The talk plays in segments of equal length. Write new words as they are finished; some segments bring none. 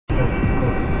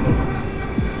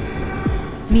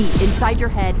Me, inside your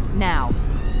head, now.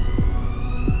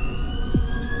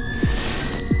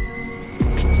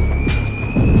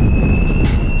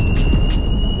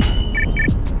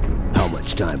 How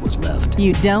much time was left?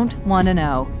 You don't want to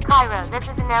know. Cairo, this is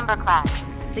an Ember class.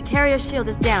 The carrier shield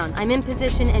is down. I'm in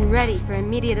position and ready for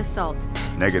immediate assault.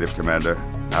 Negative, Commander.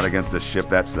 Not against a ship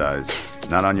that size.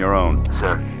 Not on your own.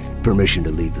 Sir. Permission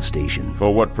to leave the station.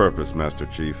 For what purpose, Master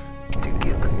Chief? To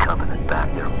give the Covenant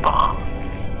back their bomb.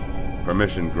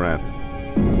 Permission granted.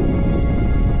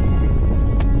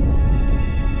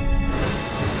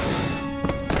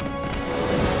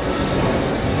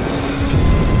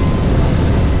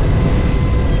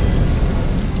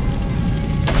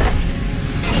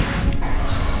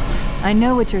 I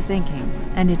know what you're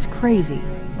thinking, and it's crazy.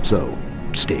 So,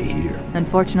 stay here.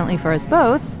 Unfortunately for us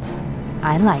both,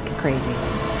 I like crazy.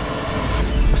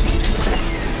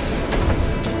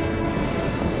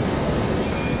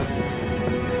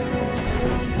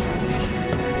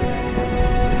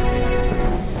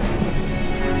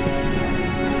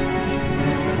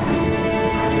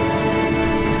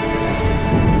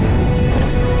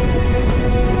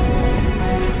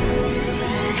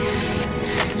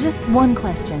 Just one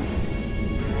question.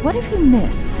 What if you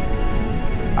miss?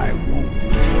 I won't.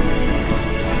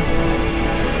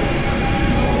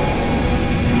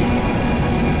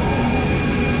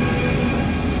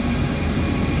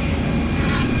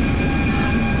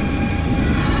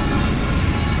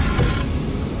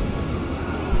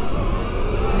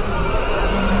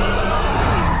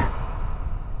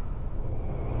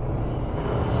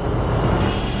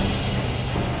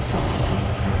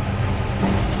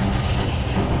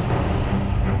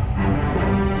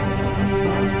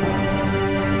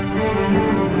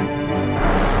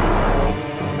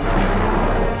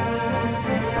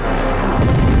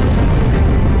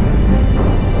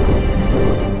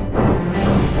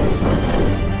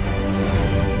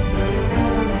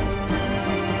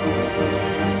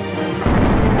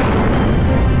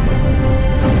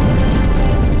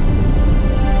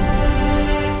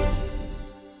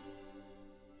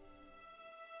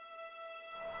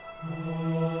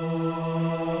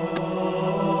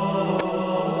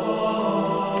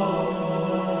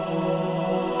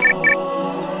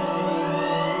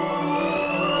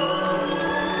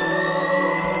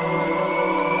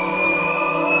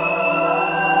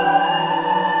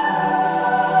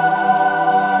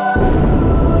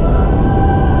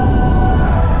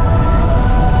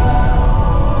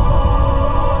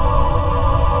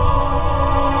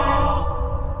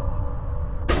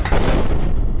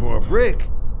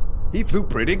 He flew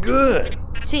pretty good.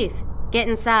 Chief, get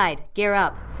inside. Gear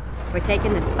up. We're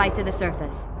taking this fight to the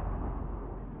surface.